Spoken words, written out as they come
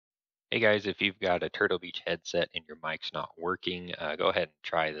Hey guys, if you've got a Turtle Beach headset and your mic's not working, go ahead and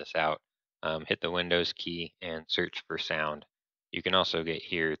try this out. Hit the Windows key and search for sound. You can also get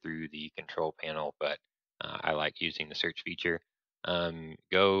here through the control panel, but I like using the search feature.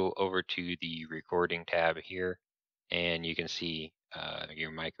 Go over to the recording tab here, and you can see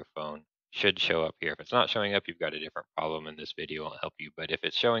your microphone should show up here. If it's not showing up, you've got a different problem, and this video won't help you. But if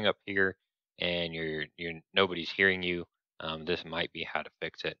it's showing up here and you're nobody's hearing you, this might be how to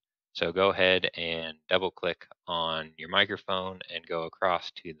fix it. So go ahead and double click on your microphone and go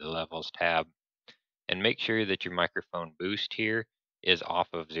across to the levels tab and make sure that your microphone boost here is off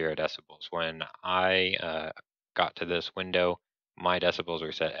of 0 decibels. When I got to this window, my decibels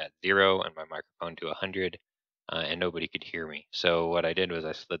were set at 0 and my microphone to 100, and nobody could hear me. So what I did was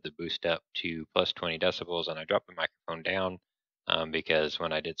I slid the boost up to plus 20 decibels and I dropped the microphone down because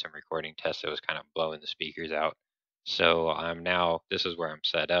when I did some recording tests, it was kind of blowing the speakers out. So this is where I'm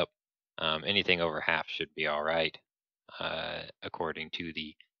set up. Anything over half should be all right, according to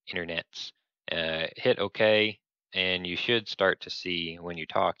the internets. Hit OK, and you should start to see when you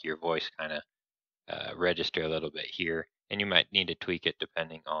talk your voice kind of register a little bit here, and you might need to tweak it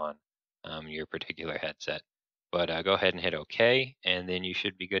depending on your particular headset. But go ahead and hit OK, and then you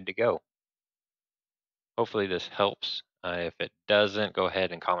should be good to go. Hopefully this helps. If it doesn't, go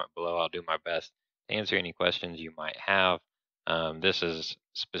ahead and comment below. I'll do my best to answer any questions you might have. This is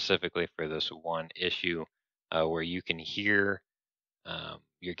specifically for this one issue where you can hear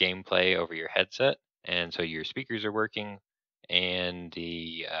your gameplay over your headset, and so your speakers are working, and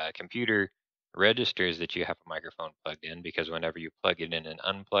the computer registers that you have a microphone plugged in because whenever you plug it in and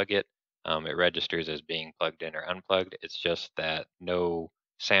unplug it, it registers as being plugged in or unplugged. It's just that no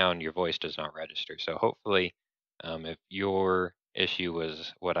sound, your voice does not register. So hopefully, if your issue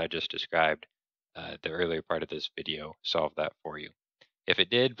was what I just described, the earlier part of this video solved that for you. If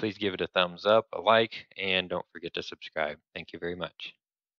it did, please give it a thumbs up, a like, and don't forget to subscribe. Thank you very much.